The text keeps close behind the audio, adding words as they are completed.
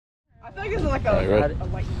feel like it's like All right, ready? a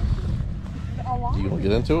light. You want to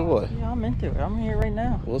get into it? What? Yeah, I'm into it. I'm here right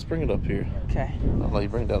now. Well, let's bring it up here. Okay. I'll let you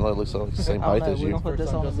bring it down. It looks like the same height as We you. don't put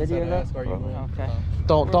this on the video though? Okay.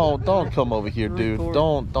 Don't come over here, dude.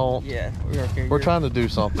 Don't. Yeah, we're okay. We're trying to do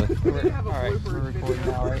something. All right, we're recording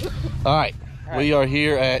now, right? All right. We are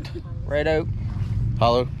here at Red Oak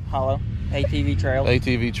Hollow ATV Trails.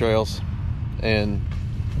 ATV Trails in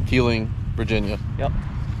Keeling, Virginia. Yep.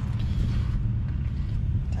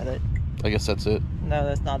 That's it. I guess that's it. No,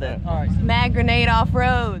 that's not it. All right. Mag Grenade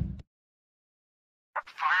Off-Road.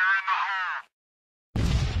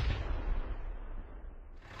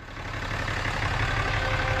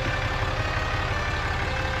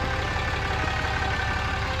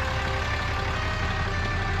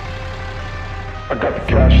 I got the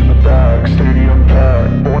cash in the bag, stadium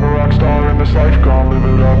packed. Born a rock star in this life, gonna live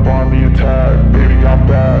it up on the attack. Baby, I'm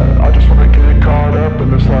bad, I just wanna get caught up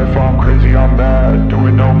in this life. I'm crazy, I'm mad,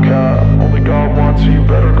 doing no cap. Only God wants, so you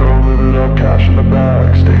better go live it up. Cash in the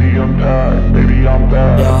bag, stadium packed. Baby, I'm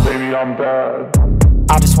bad, baby, I'm bad.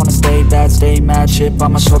 I just wanna stay bad, stay mad. Chip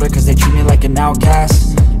on my shoulder cause they treat me like an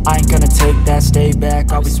outcast. I ain't gonna take that, stay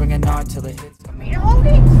back. I'll be swinging hard till it hits.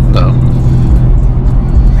 No.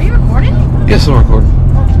 Are you recording? Yes, I'm recording.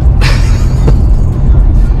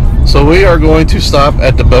 So we are going to stop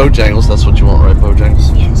at the Bojangles. That's what you want, right?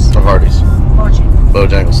 Bojangles? Yes. Or Hardee's?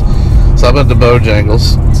 Bojangles. Stop at the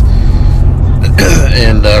Bojangles.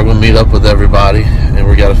 And we're going to meet up with everybody. And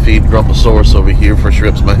we got to feed Grumposaurus over here before she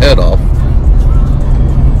rips my head off.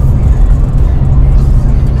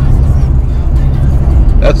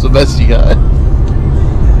 That's the best you got.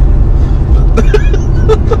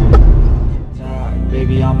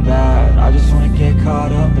 Baby, I'm bad. I just wanna get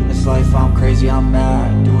caught up in this life. I'm crazy, I'm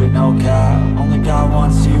mad. Do it no cap. Only God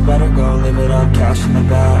wants, so you better go live it up. Cash in the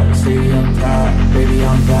bag, stadium packed. Baby,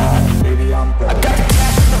 I'm bad. Baby, I'm bad. I got the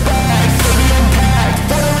cash in the bag, stadium packed.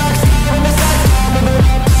 Born a rock star in this life, I'm living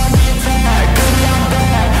up on the attack. Baby, I'm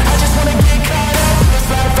bad. I just wanna get caught up in this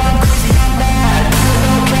life. I'm crazy, I'm mad. Do it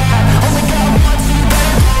no cap. Only God wants, so you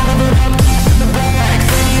better go live it up. Cash in the bag,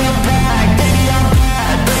 stadium packed. Baby, I'm bad. Baby, I'm bad.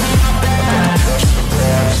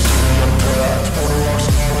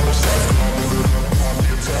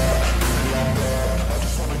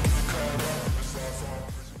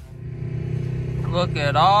 Look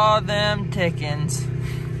at all them tickins.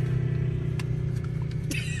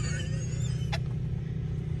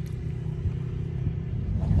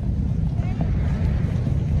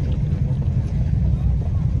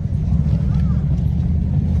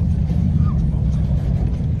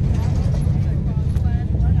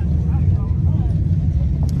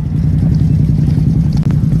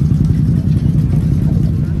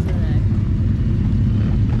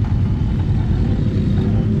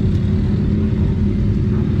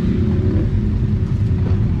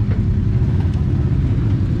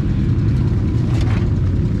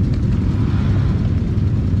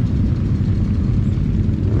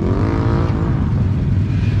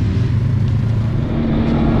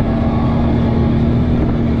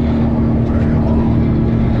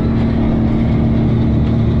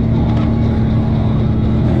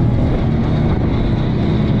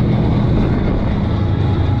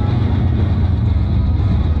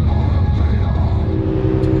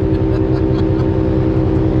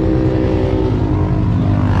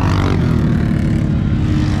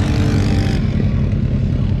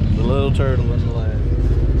 Turtle in the land.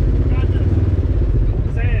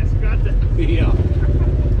 Yeah.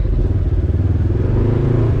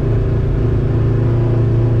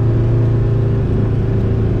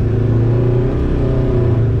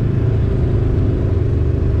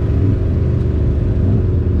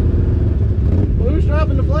 Who's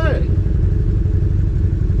dropping the flag?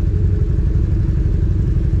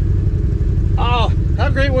 Oh, how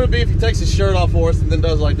great would it be if he takes his shirt off for us and then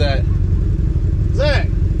does like that? Zach!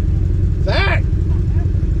 Zach!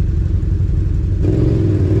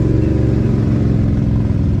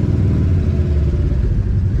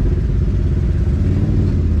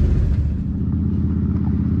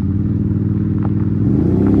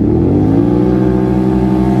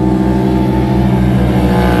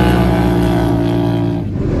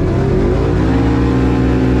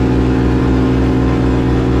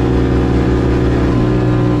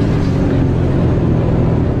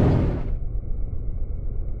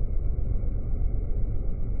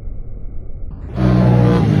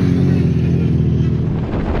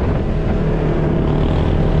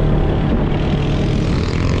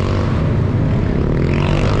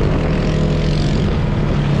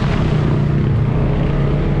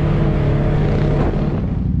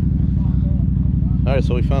 Alright,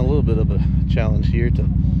 so we found a little bit of a challenge here to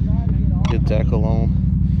get tackle on.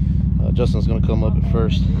 Justin's gonna come up at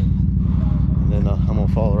first, and then I'm gonna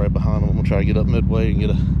follow right behind him. I'm gonna try to get up midway and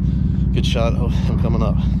get a good shot of him coming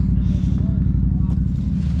up.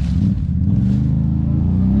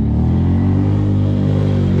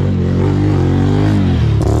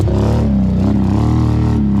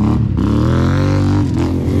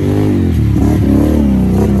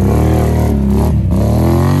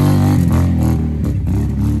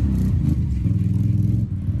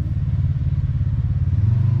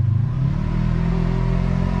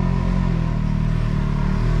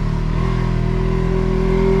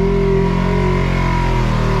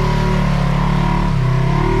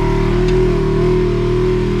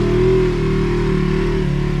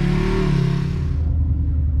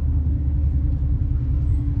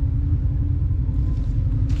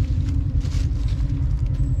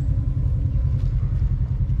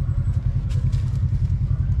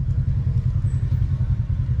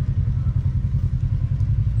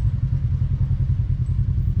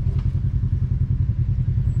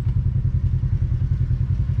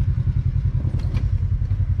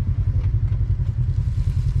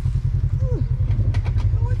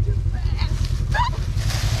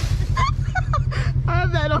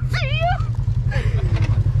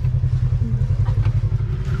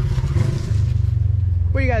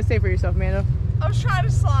 What do you gotta say for yourself, Mando? I was trying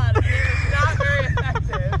to slide. It was not very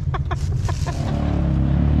effective.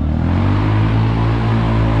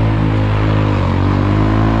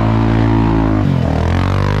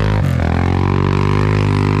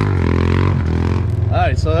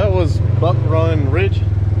 Alright, so that was Buck Run Ridge.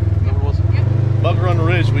 Remember what it was? Yep. Buck Run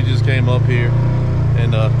Ridge, we just came up here.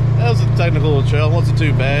 And that was a technical little trail, wasn't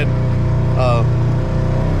too bad.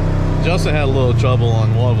 Justin had a little trouble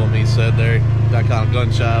on one of them, he said there. Got kind of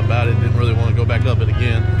gun shy about it, didn't really want to go back up it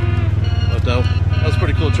again. But that was a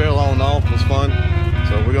pretty cool trail all in all, it was fun.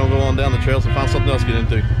 So we're gonna go on down the trails and find something else to get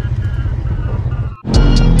into.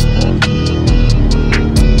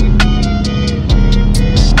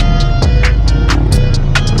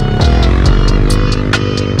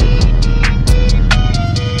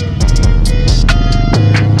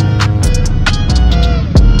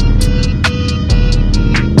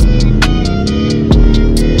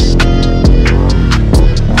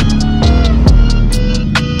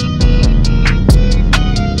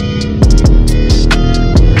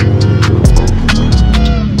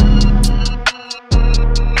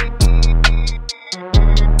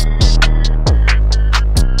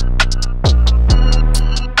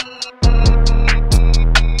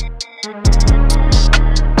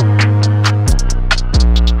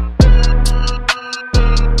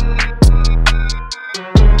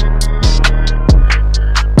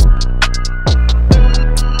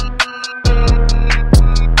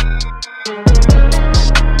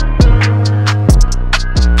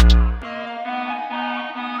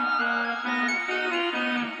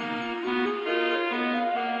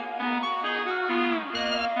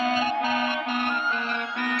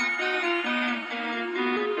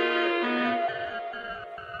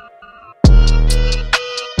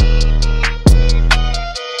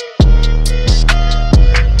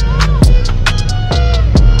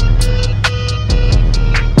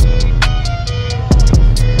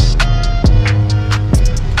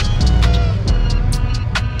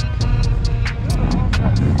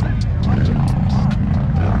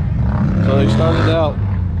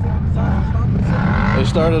 They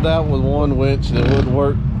started out with one winch and it wouldn't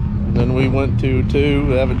work. And then we went to two.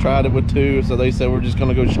 We haven't tried it with two, so they said we're just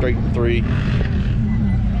gonna go straight to three.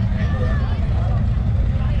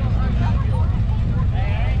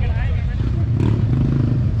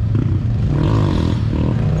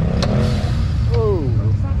 Oh,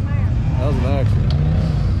 that was an accident.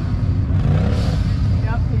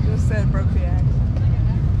 Yep, he just said broke the axe.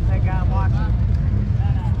 That guy watching.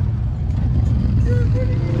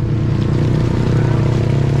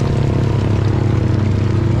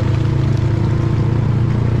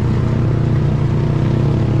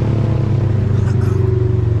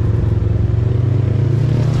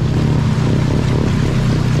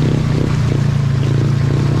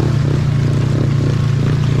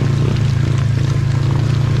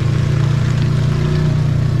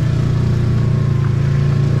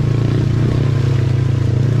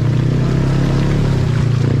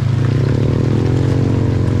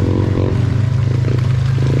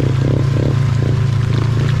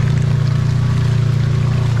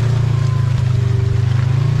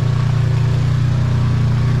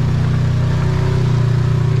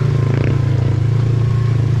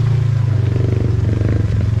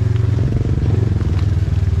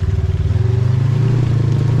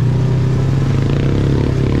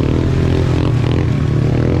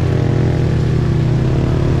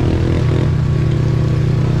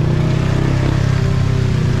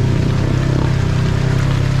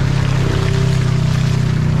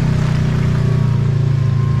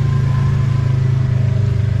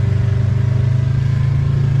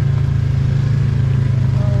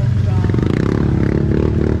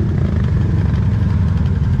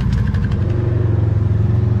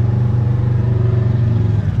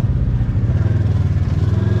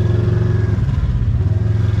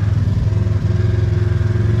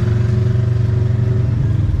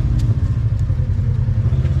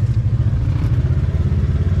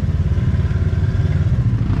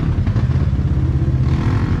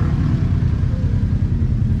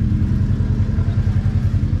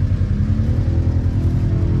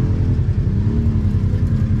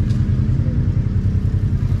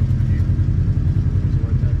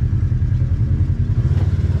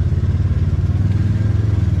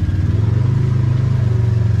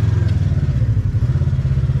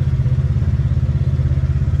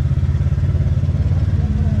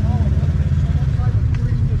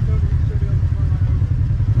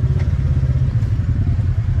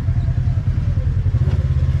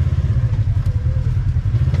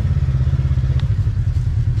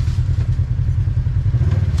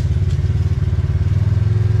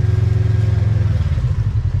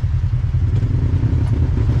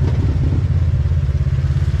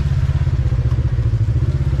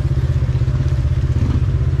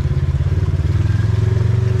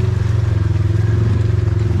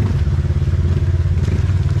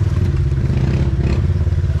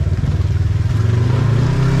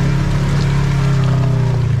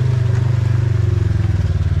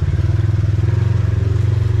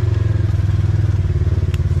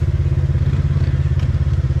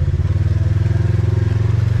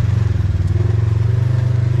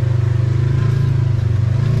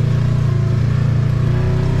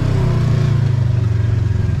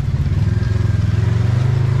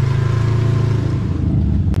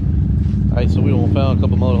 found a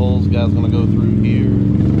couple mud holes. The guy's gonna go through here.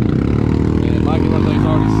 And Mikey looks like he's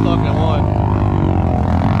already stuck in one.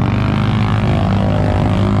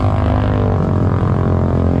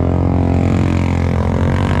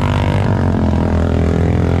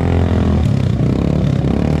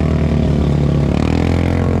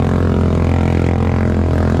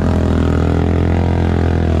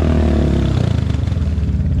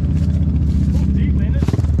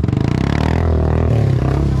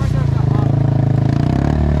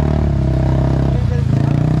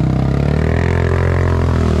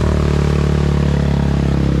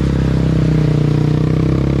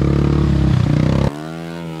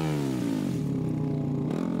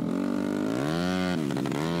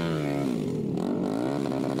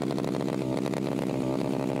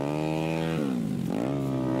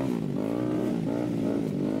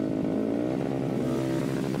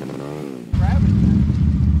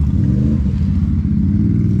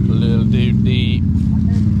 Deep.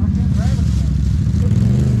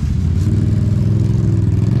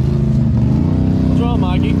 What's wrong,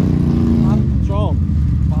 Mikey? What's wrong?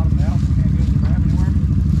 Bottom out. Can't get the grab anywhere.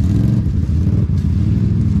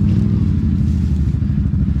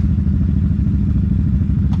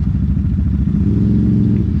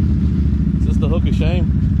 Is this the hook of shame?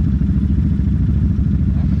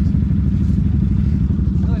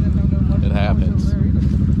 It happens.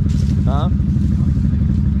 Huh?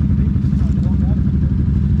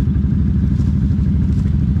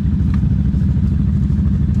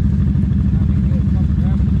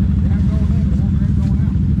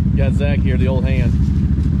 Got Zach here, the old hand.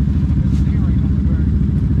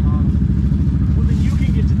 Well, then you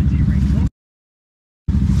can get to the D-ring.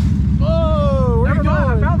 Whoa! Where you going?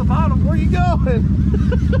 I found the bottom. Where you going?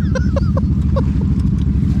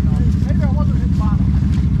 Maybe I wasn't hitting bottom.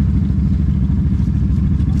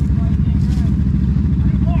 I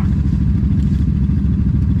need more.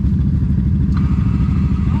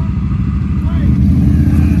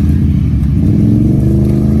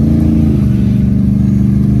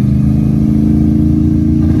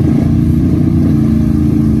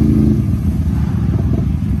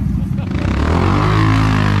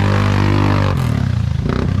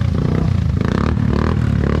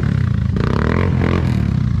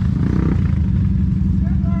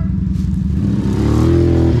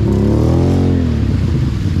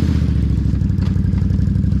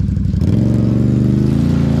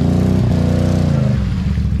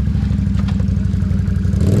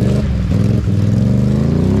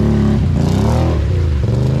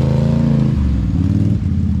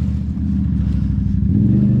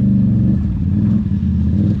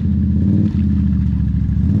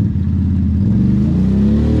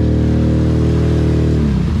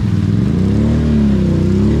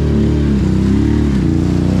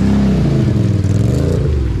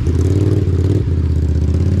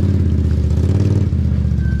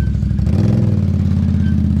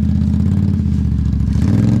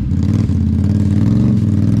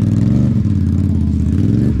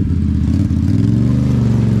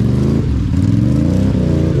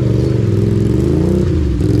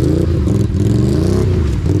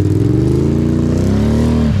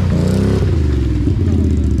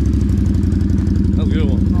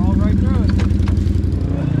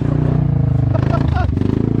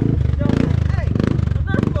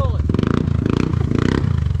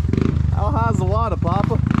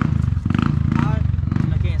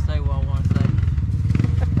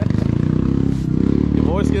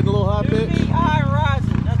 Getting a little high pitch. 2 feet high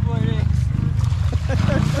rising, that's what it is.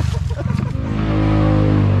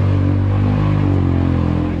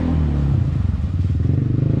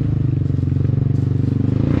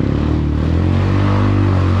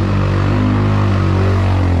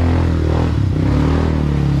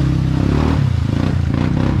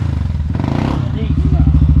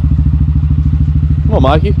 Come on,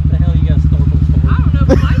 Mikey. What the hell you got a snorkel for? I don't know,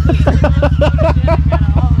 but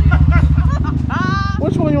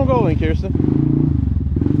Which one you gonna go in, Kirsten?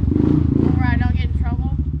 where I don't get in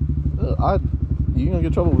trouble. You gonna get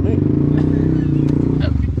in trouble with me?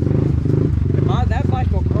 That bike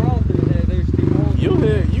will crawl through there. There's 2 holes. You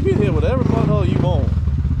can hit whatever mud hole you want.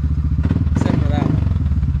 Except for that one.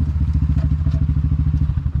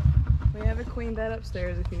 We have a queen bed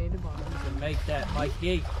upstairs if you need to borrow. To make that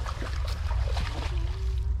Mikey.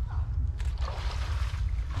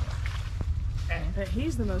 But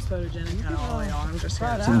he's the most photogenic out of all y'all. I'm just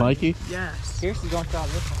here. Mikey? Yes. Kirsty's gonna try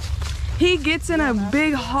this one. He gets in a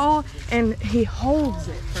big hole and he holds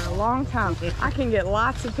it for a long time. I can get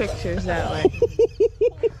lots of pictures that way.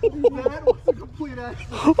 That was a complete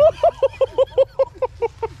accident.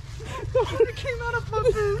 It came out of my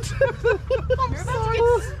boot. I'm sorry.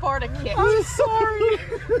 Spartacus. I'm sorry.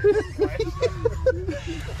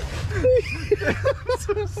 I'm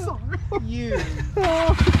so sorry. You.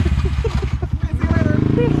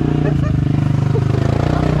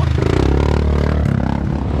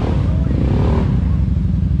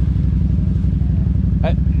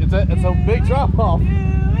 It's a big drop off.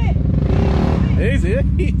 Easy,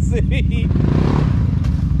 easy.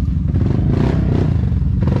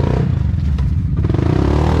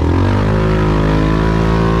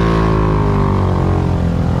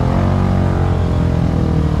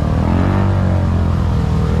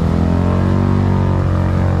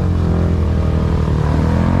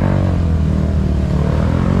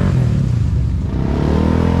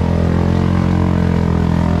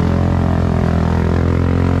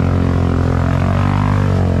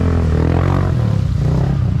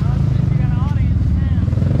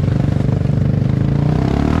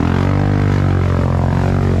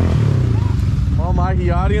 The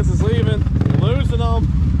audience is leaving. You're losing them.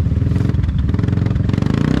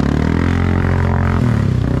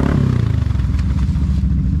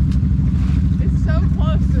 It's so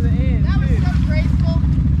close to the end. That was so graceful.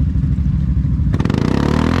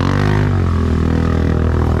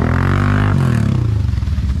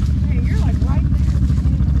 Man, you're like right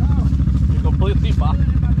there. You're completely fine.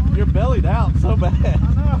 You're bellied out so bad. I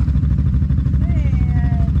know.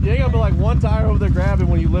 Man. You ain't gonna be like one tire over there grabbing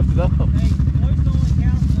when you lift it up.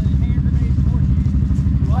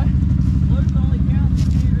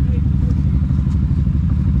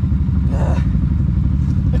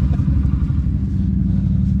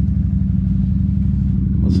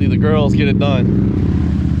 See the girls get it done.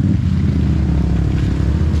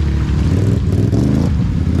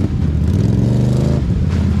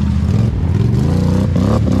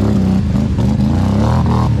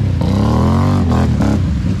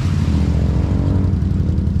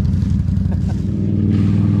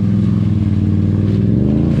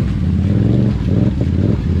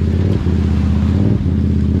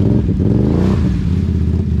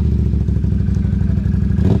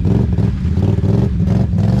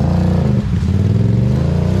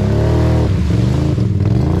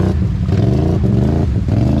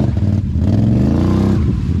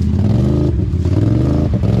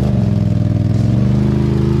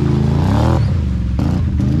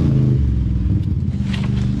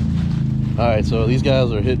 Alright, so these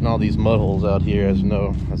guys are hitting all these mud holes out here. As you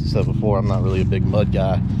know, as I said before, I'm not really a big mud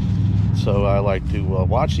guy. So I like to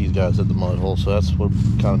watch these guys hit the mud holes. So that's what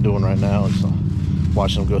I'm kind of doing right now, is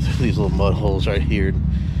watching them go through these little mud holes right here and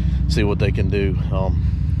see what they can do. I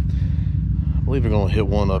believe they're going to hit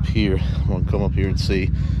one up here. I'm going to come up here and see a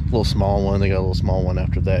little small one. They got a little small one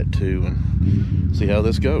after that too, and see how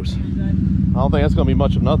this goes. I don't think that's going to be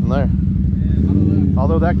much of nothing there.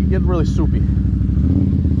 Although that could get really soupy.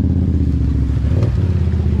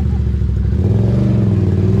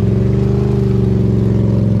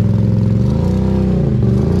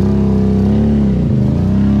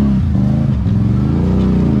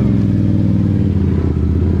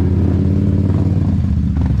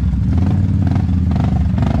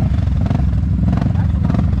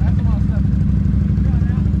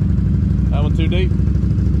 Too deep? Out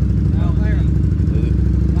there.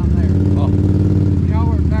 Out there. Oh. Y'all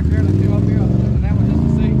were back there and I came up here and that one just to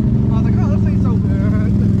see. I was like, oh, this ain't so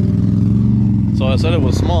good. So I said it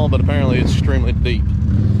was small, but apparently it's extremely deep.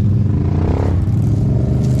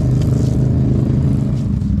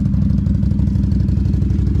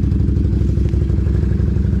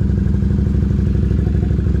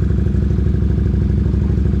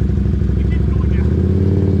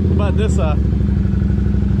 What about this side?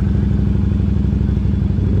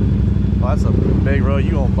 Well, that's a big road.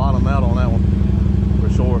 You're gonna bottom out on that one for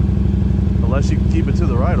sure, unless you can keep it to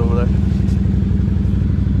the right over there.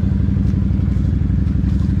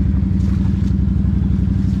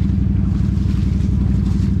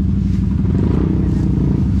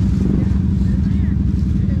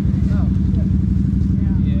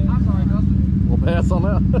 Yeah. I'm sorry, Dustin. We'll pass on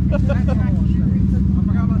that. I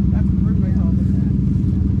forgot about that's the roommate on this.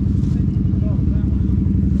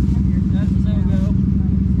 That's the same go.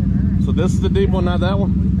 So this is the deep one, not that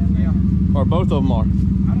one? Yeah. Or both of them are? I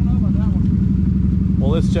don't know about that one. Well,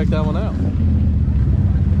 let's check that one out.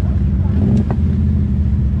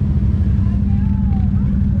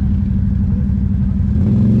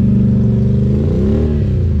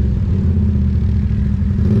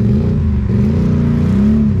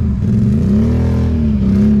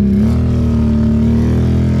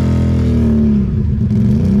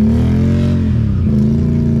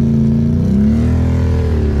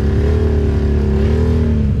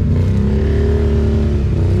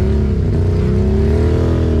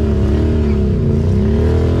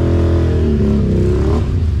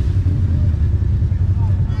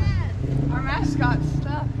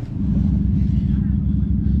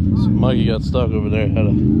 got stuck over there. Had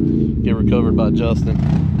to get recovered by Justin,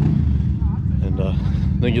 and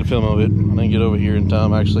didn't get a film of it. Didn't get over here in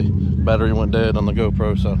time. Actually, battery went dead on the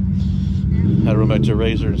GoPro, so had to run back to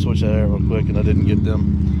Razor and switch that out real quick, and I didn't get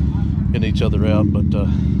them getting each other out. But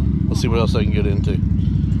let's see what else I can get into.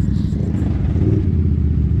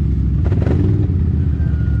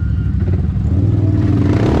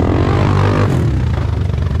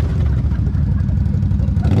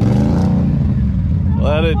 Well,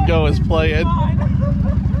 that didn't go as planned.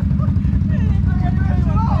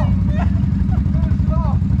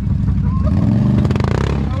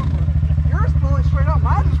 Yours went straight up,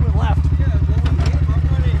 mine just went left.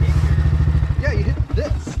 Yeah, you hit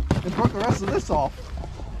this and broke the rest of this off.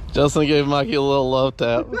 Justin gave Mikey a little love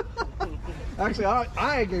tap. Actually,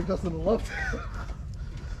 I gave Justin a love tap.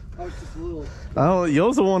 I was just a little. Oh,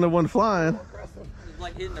 you're the one that went flying. It's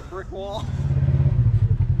like hitting a brick wall.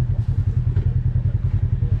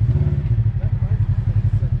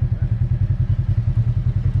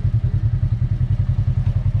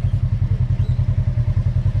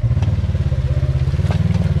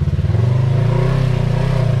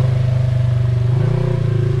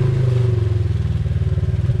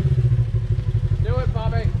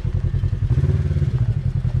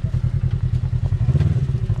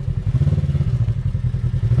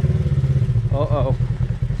 Uh-oh.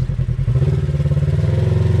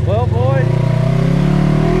 Well, boy.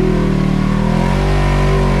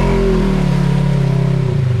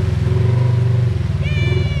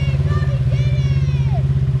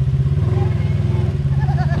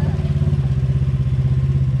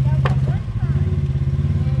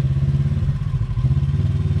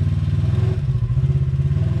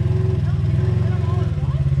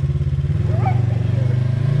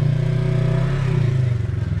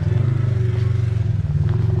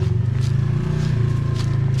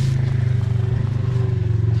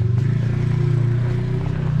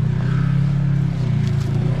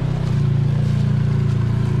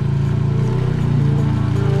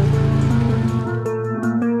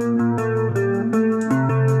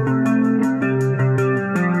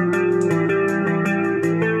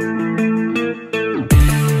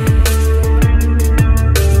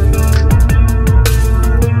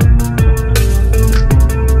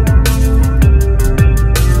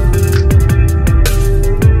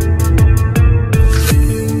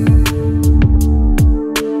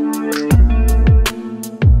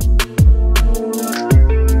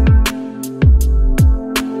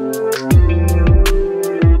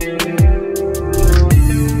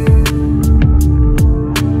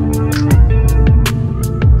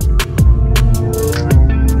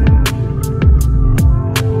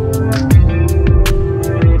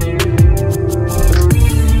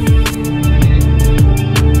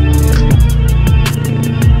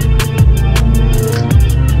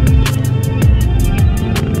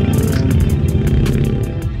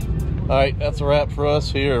 Alright, that's a wrap for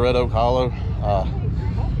us here at Red Oak Hollow.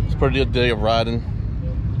 It's a pretty good day of riding.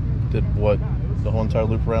 Did what? The whole entire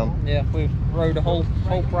loop around? Yeah, we rode the whole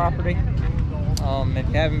property. If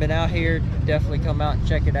you haven't been out here, definitely come out and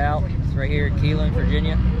check it out. It's right here in Keelan,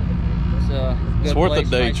 Virginia. It's a good It's worth place,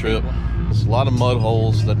 a day nice trip. people. There's a lot of mud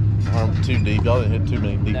holes that aren't too deep. Y'all didn't hit too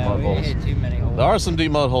many deep No, mud we holes. didn't hit too many holes. There are some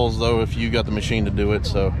deep mud holes though if you got the machine to do it,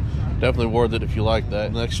 so definitely worth it if you like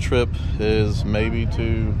that. Next trip is maybe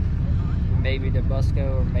to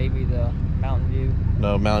Busco or maybe the Mountain View.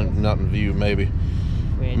 no Mountain View, maybe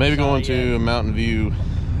going to Mountain View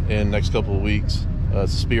in next couple of weeks.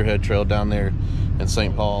 It's a Spearhead Trail down there in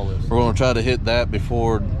St. Paul. We're going to try to hit that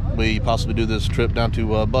before we possibly do this trip down to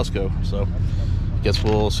Busco. So guess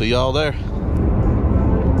we'll see y'all there.